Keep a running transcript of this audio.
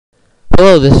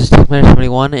Hello, this is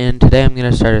pt1, and today I'm going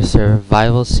to start a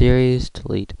survival series.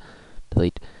 Delete.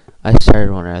 I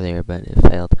started one earlier, but it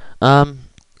failed. I'm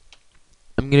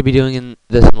going to be doing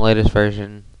this in the latest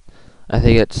version. I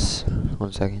think it's...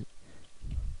 one second.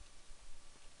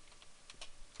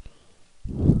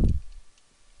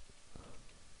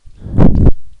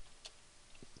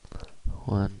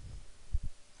 One.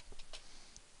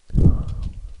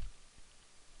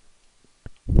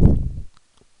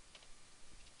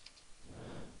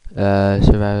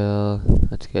 Survival.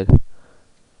 That's good.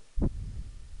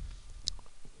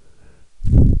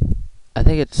 I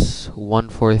think it's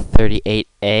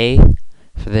 1438A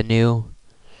for the new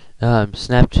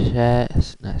snapshot.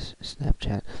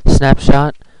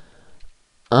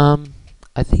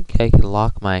 I think I can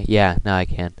lock my... Yeah, now I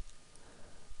can.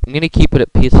 I'm gonna keep it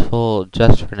at peaceful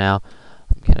just for now.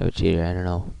 I'm kind of a cheater, I don't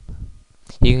know.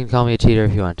 You can call me a cheater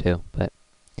if you want to, but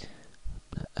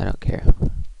I don't care.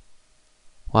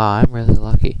 Wow, I'm really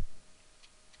lucky.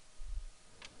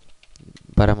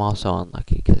 But I'm also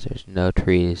unlucky because there's no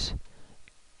trees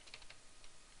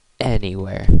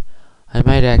anywhere. I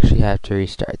might actually have to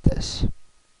restart this.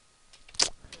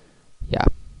 Yeah.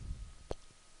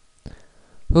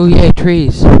 Ooh, yay,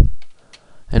 trees!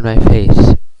 And my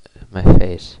face.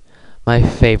 My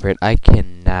favorite. I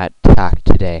cannot talk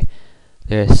today.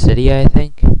 There's a city, I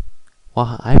think.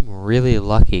 Well, I'm really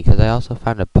lucky because I also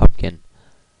found a pumpkin.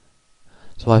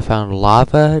 So I found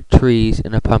lava, trees,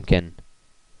 and a pumpkin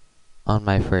on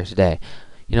my first day.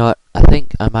 You know what? I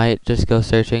think I might just go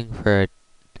searching for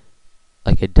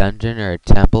like a dungeon or a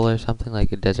temple or something,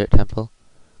 like a desert temple.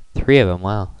 3 of them.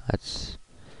 Wow, that's...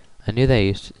 I knew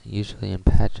they usually in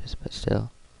patches, but still.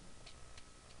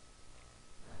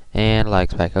 And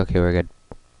like spec. Okay, we're good.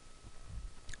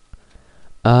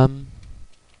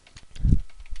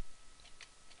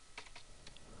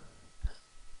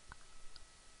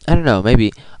 I don't know.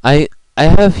 Maybe I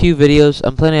have a few videos.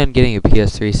 I'm planning on getting a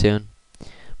PS3 soon,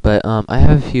 but I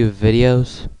have a few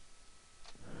videos.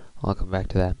 I'll come back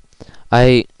to that.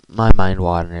 My mind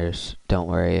wanders. Don't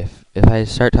worry. If I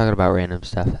start talking about random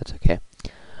stuff, that's okay.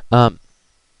 Actually,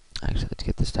 let's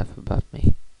get the stuff above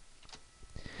me.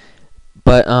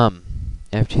 But I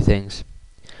have 2 things.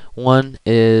 One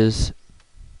is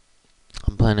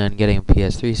I'm planning on getting a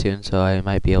PS3 soon, so I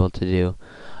might be able to do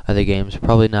other games.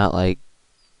 Probably not like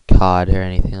COD or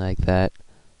anything like that,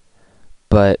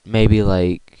 but maybe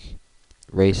like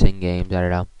racing games. I don't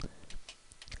know.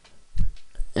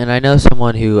 And I know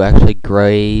someone who actually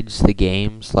grades the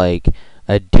games, like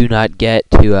a do not get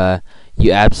to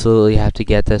you absolutely have to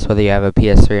get this whether you have a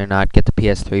PS3 or not. Get the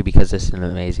PS3 because this is an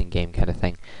amazing game kind of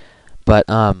thing. But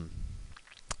then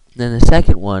the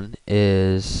second one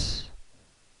is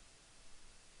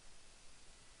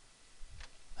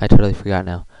I totally forgot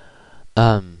now.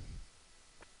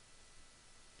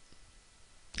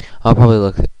 I'll probably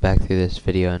look back through this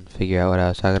video and figure out what I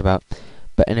was talking about.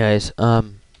 But anyways,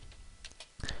 was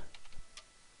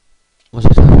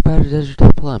I talking about a desert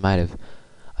temple? I might have.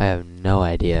 I have no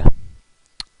idea.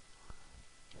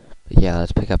 But yeah,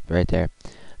 let's pick up right there.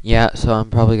 Yeah, so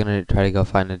I'm probably gonna try to go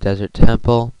find a desert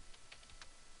temple.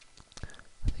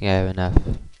 I think I have enough.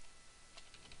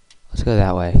 Let's go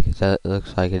that way, because that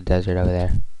looks like a desert over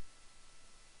there.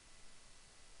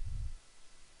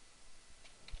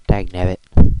 Dagnabbit.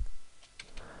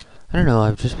 I don't know,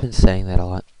 I've just been saying that a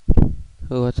lot.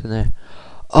 Oh, what's in there?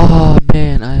 Oh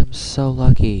man, I am so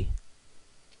lucky.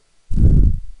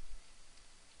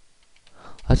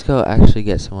 Let's go actually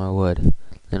get some more wood.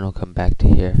 Then we'll come back to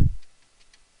here.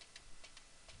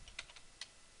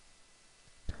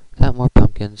 Is that more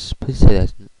pumpkins? Please say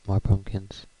that's more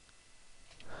pumpkins.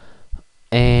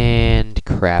 And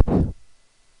crap. You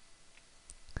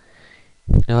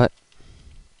know what?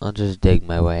 I'll just dig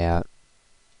my way out.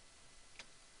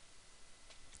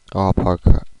 Or I'll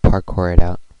parkour it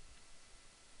out.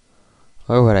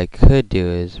 Or what I could do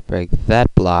is break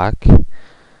that block. And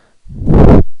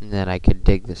then I could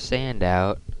dig the sand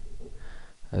out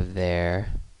of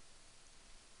there.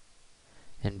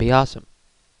 And be awesome.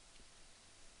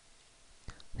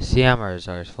 See, I'm a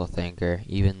resourceful thinker,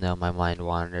 even though my mind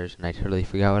wanders and I totally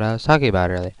forgot what I was talking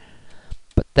about earlier.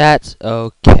 But that's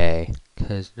okay,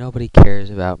 because nobody cares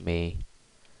about me.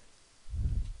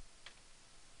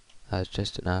 That's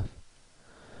just enough.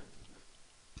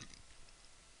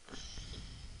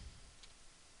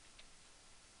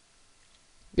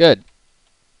 Good.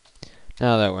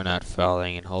 Now that we're not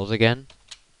falling in holes again,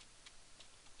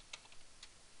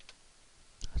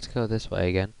 let's go this way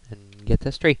again and get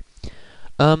this tree.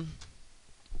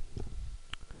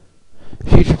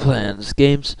 Future plans,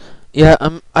 games. Yeah,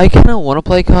 I kind of want to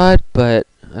play COD, but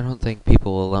I don't think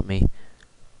people will let me.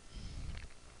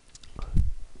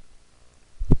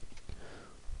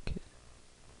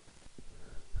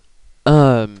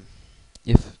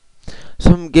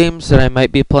 games that I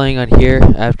might be playing on here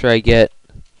after I get...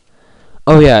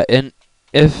 Oh yeah, and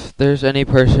if there's any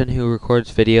person who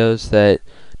records videos that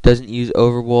doesn't use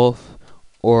Overwolf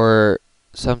or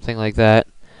something like that,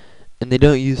 and they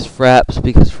don't use Fraps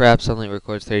because Fraps only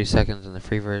records 30 seconds in the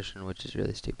free version, which is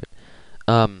really stupid.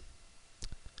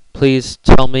 Please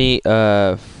tell me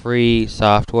free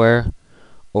software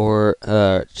or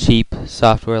cheap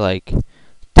software like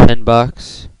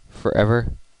 $10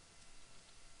 forever,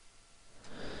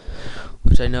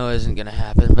 which I know isn't gonna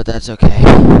happen, but that's okay.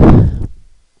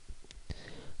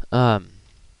 Oh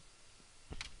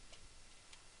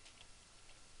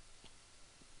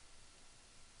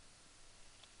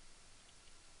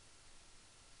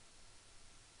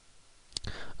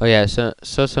yeah, so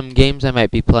some games I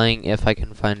might be playing if I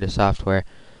can find a software.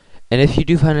 And if you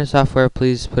do find a software,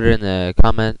 please put it in the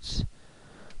comments,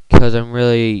 because I'm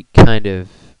really kind of...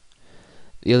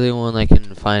 The only one I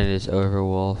can find is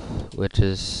Overwolf, which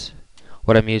is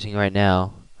what I'm using right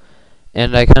now.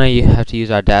 And I kind of have to use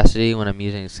Audacity when I'm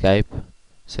using Skype,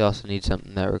 so I also need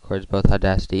something that records both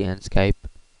Audacity and Skype.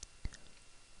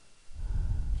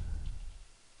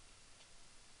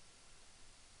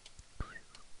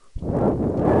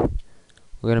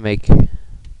 We're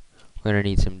gonna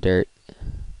need some dirt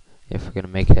if we're gonna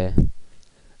make a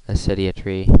city, a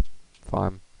tree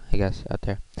farm, I guess, out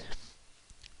there.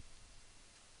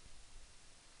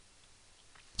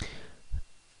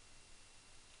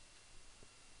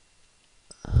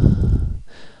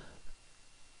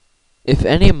 If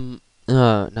any,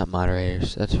 not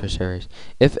moderators, that's for servers.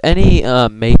 If any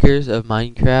makers of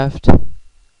Minecraft,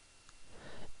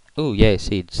 ooh, yay,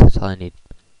 seeds. That's all I need.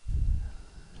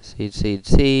 Seeds, seeds,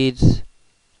 seeds,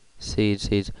 seeds,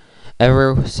 seeds.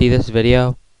 Ever see this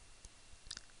video?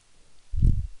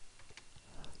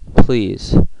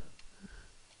 Please,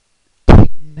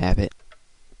 nab it.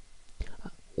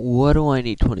 What do I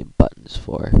need 20 buttons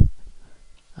for?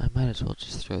 I might as well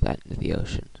just throw that into the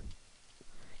ocean.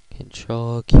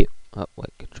 Control Q. Oh,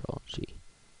 wait, Control G.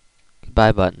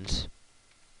 Goodbye, buttons.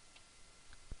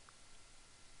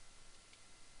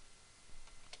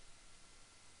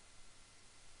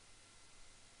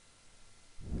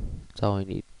 That's all we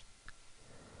need.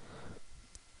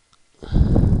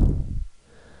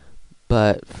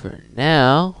 But for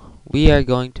now, we are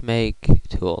going to make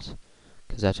tools,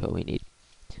 because that's what we need.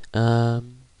 That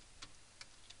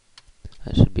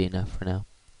should be enough for now.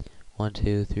 1,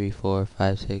 2, 3, 4,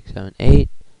 5, 6, 7, 8.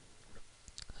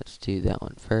 Let's do that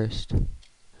one first. And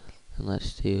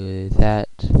let's do that,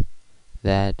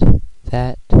 that,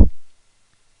 that,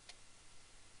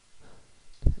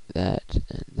 that,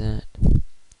 and that.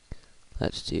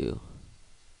 Let's do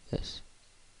this.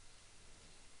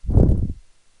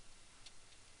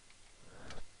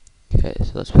 Okay,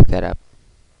 so let's pick that up.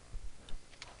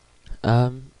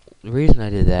 The reason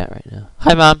I did that right now...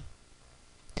 Hi, Mom!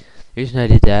 The reason I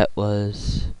did that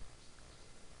was...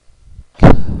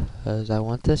 because I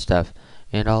want this stuff,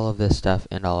 and all of this stuff,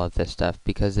 and all of this stuff,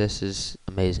 because this is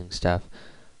amazing stuff.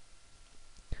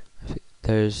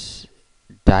 There's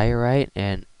diorite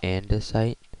and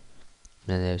andesite, and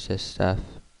then there's this stuff.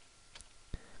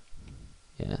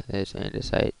 Yeah, there's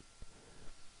andesite.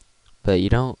 But you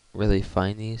don't really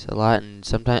find these a lot, and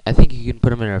sometimes I think you can put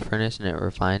them in a furnace and it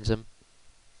refines them.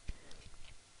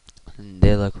 And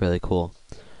they look really cool.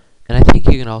 And I think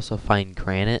you can also find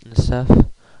granite and stuff.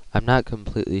 I'm not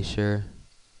completely sure.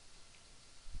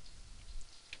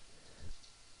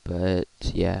 But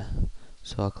yeah.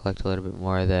 So I'll collect a little bit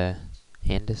more of the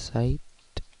andesite.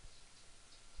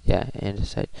 Yeah,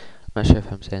 andesite. I'm not sure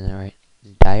if I'm saying that right.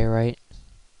 Diorite.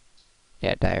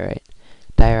 Yeah, diorite.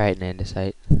 Diorite and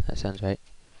andesite. That sounds right.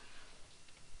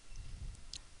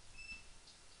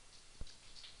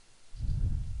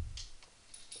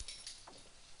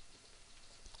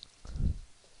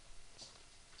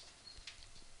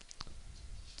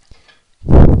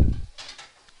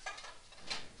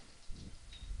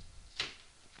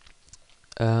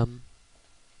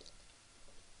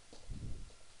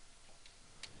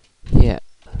 Yeah.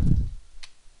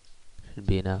 Should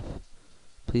be enough.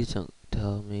 Please don't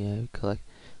tell me I collect...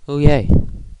 Oh, yay!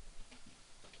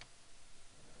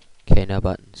 Okay, no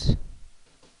buttons.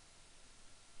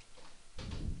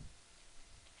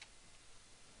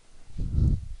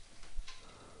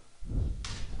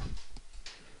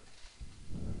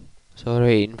 So what are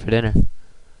we eating for dinner?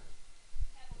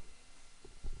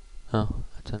 Oh,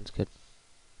 that sounds good.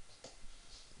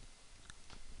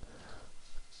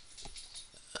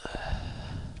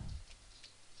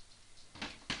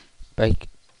 Break.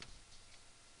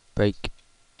 Break.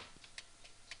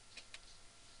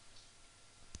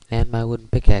 And my wooden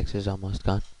pickaxe is almost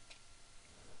gone.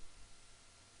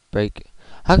 Break.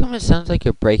 How come it sounds like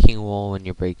you're breaking wool when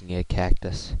you're breaking a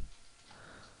cactus?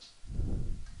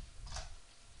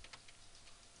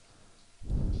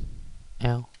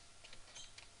 Ow.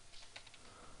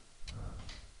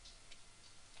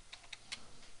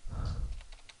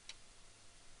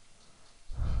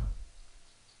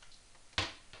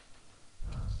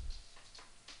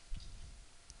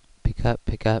 Pick up,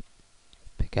 pick up,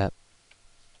 pick up.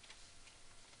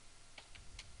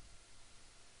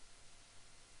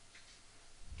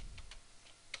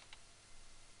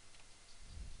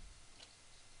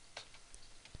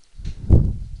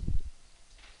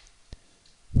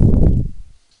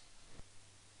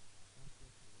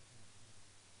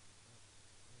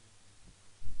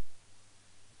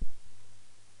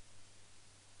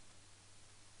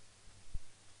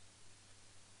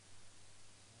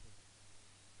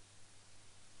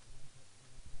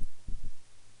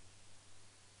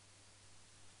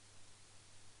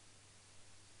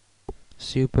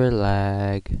 Super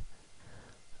lag.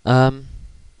 Yeah,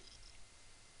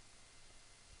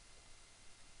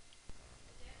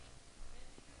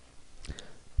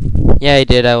 I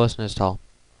did. I wasn't as tall.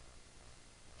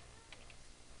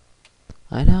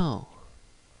 I know.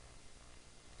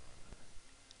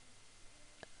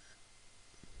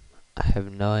 I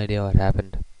have no idea what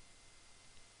happened.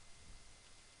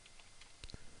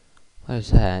 What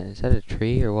is that? Is that a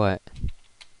tree or what?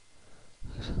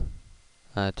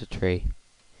 It's a tree.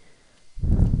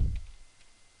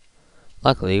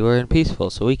 Luckily, we're in peaceful,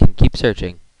 so we can keep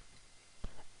searching.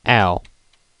 Ow.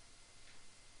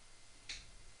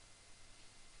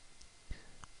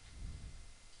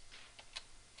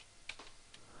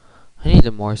 I need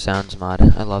a more sounds mod.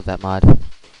 I love that mod.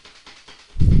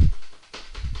 And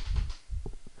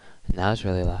that was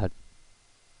really loud.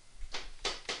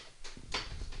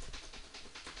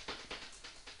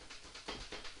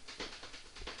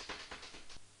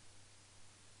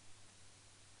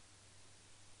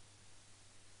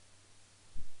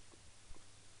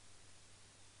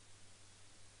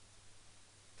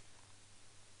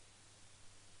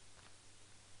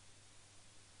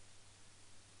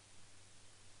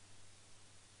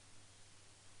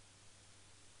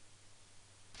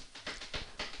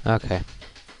 Okay.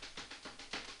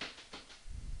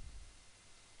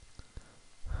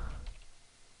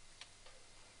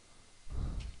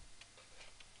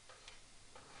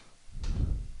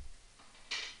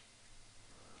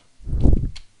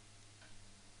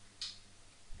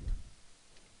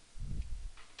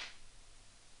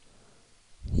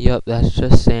 Yup, that's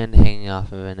just sand hanging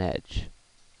off of an edge.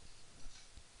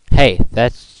 Hey,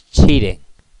 that's cheating.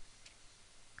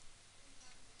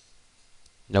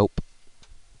 Nope.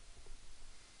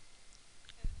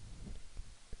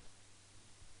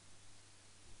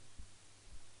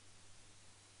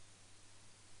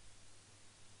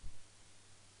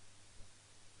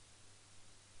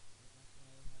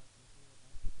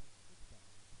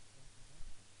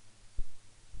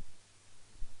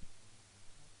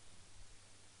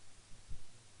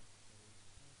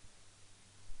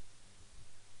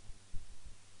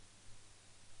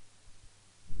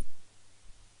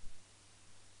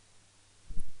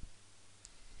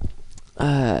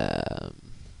 Um,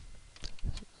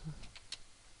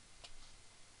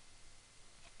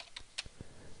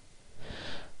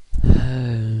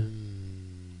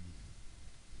 um,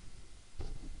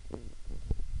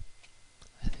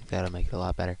 I think that'll make it a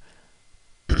lot better.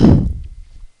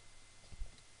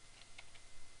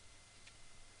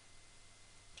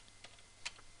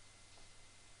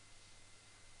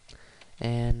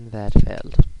 And that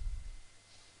failed.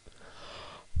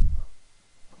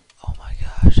 Oh my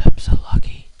gosh, I'm so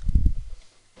lucky.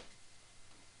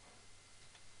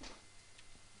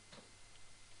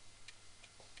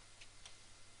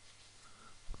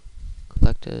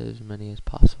 Collect as many as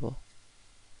possible.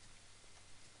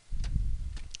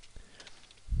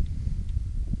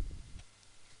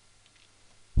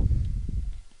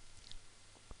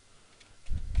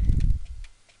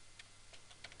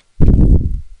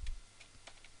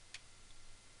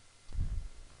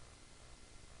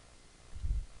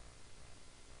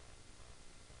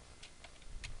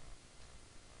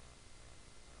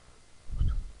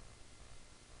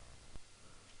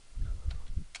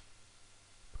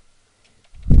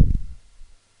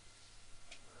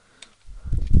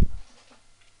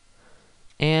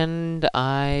 And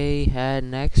I had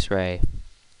an X-ray.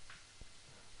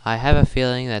 I have a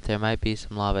feeling that there might be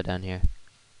some lava down here.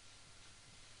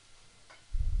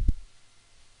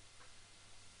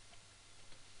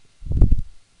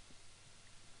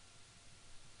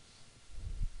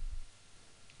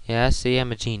 Yeah, see,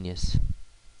 I'm a genius.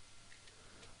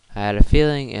 I had a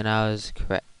feeling and I was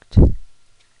correct.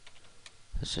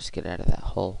 Let's just get out of that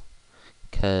hole.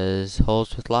 Because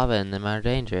holes with lava in them are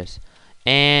dangerous.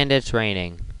 And it's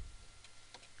raining.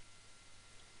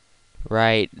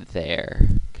 Right there.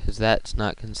 Because that's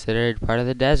not considered part of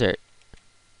the desert.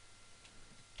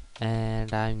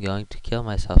 And I'm going to kill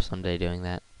myself someday doing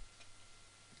that.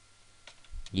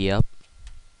 Yep.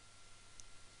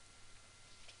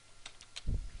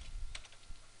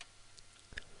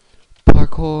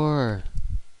 Parkour!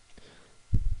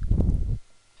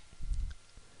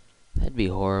 That'd be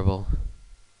horrible.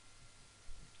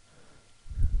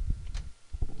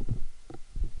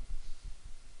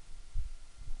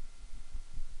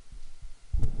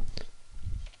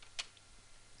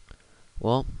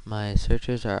 Well, my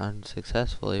searches are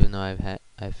unsuccessful, even though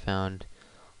I've found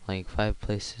like 5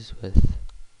 places with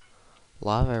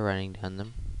lava running down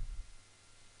them.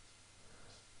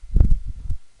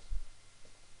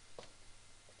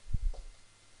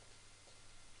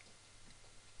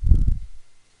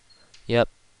 Yep.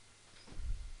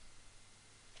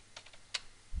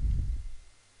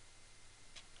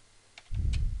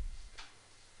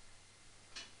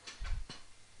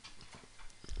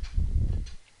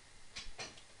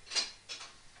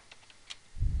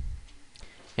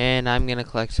 And I'm gonna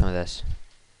collect some of this.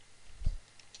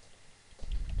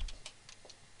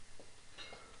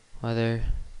 Whether...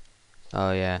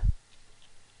 Oh, yeah.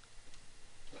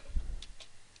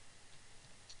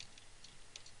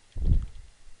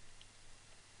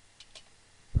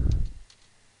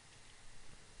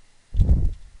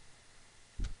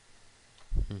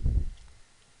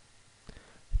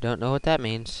 Don't know what that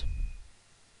means.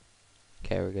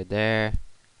 Okay, we're good there.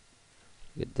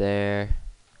 Good there.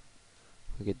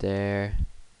 We're good there.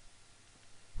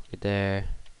 Good there.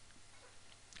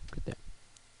 Good there.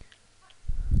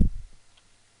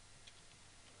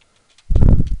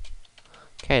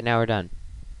 Okay, now we're done.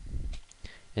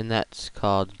 And that's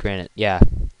called granite. Yeah.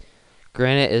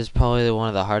 Granite is probably one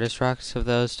of the hardest rocks of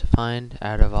those to find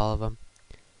out of all of them.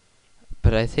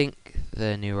 But I think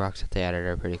the new rocks that they added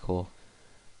are pretty cool.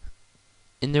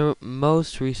 In their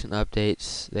most recent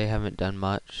updates, they haven't done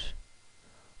much.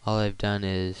 All they've done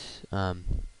is, I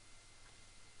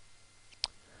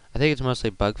think it's mostly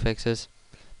bug fixes.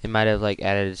 They might have like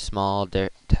added small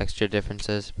texture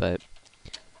differences, but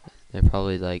they're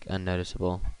probably like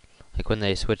unnoticeable. Like when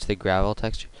they switch the gravel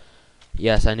texture.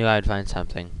 Yes, I knew I'd find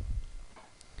something.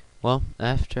 Well,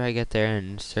 after I get there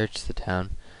and search the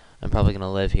town, I'm probably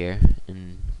gonna live here,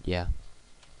 and yeah.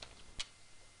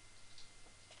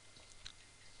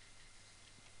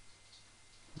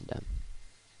 Done.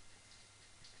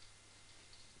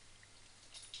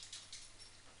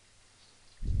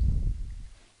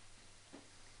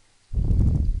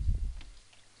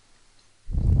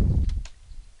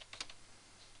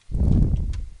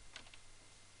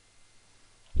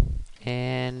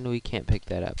 And we can't pick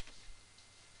that up.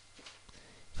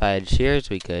 If I had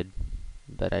shears, we could,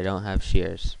 but I don't have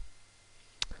shears.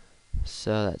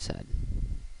 So that's sad.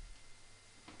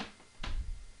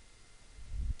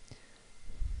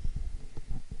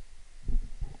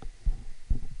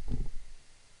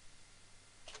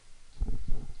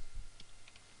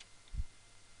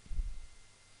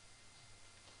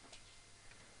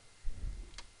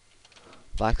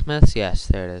 Blacksmiths? Yes,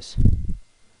 there it is.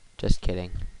 Just kidding.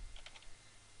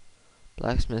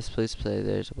 Blacksmiths, please play.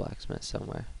 There's a blacksmith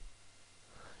somewhere.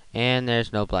 And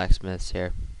there's no blacksmiths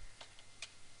here.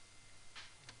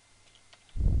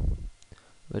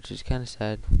 Which is kind of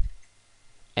sad.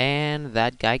 And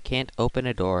that guy can't open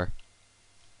a door.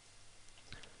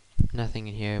 Nothing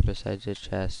in here besides a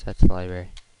chest. That's the library.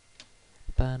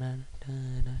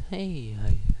 Hey,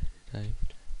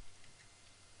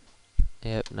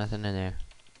 yep, nothing in there.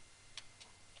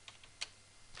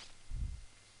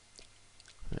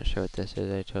 I'm not sure what this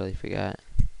is. I totally forgot.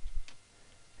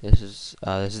 This is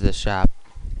the shop.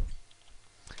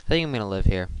 I think I'm gonna live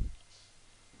here.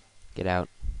 Get out.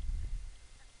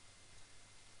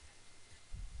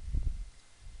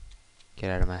 Get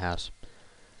out of my house.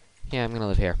 Yeah, I'm gonna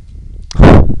live here.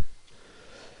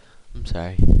 I'm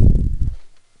sorry.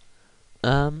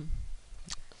 I'm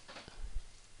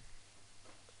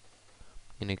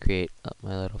gonna create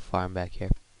my little farm back here.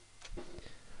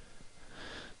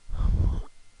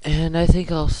 And I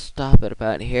think I'll stop it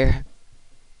about here.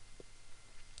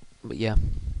 But yeah.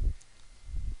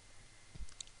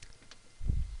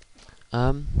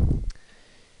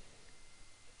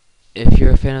 If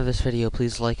you're a fan of this video,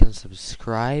 please like and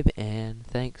subscribe, and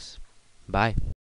thanks. Bye.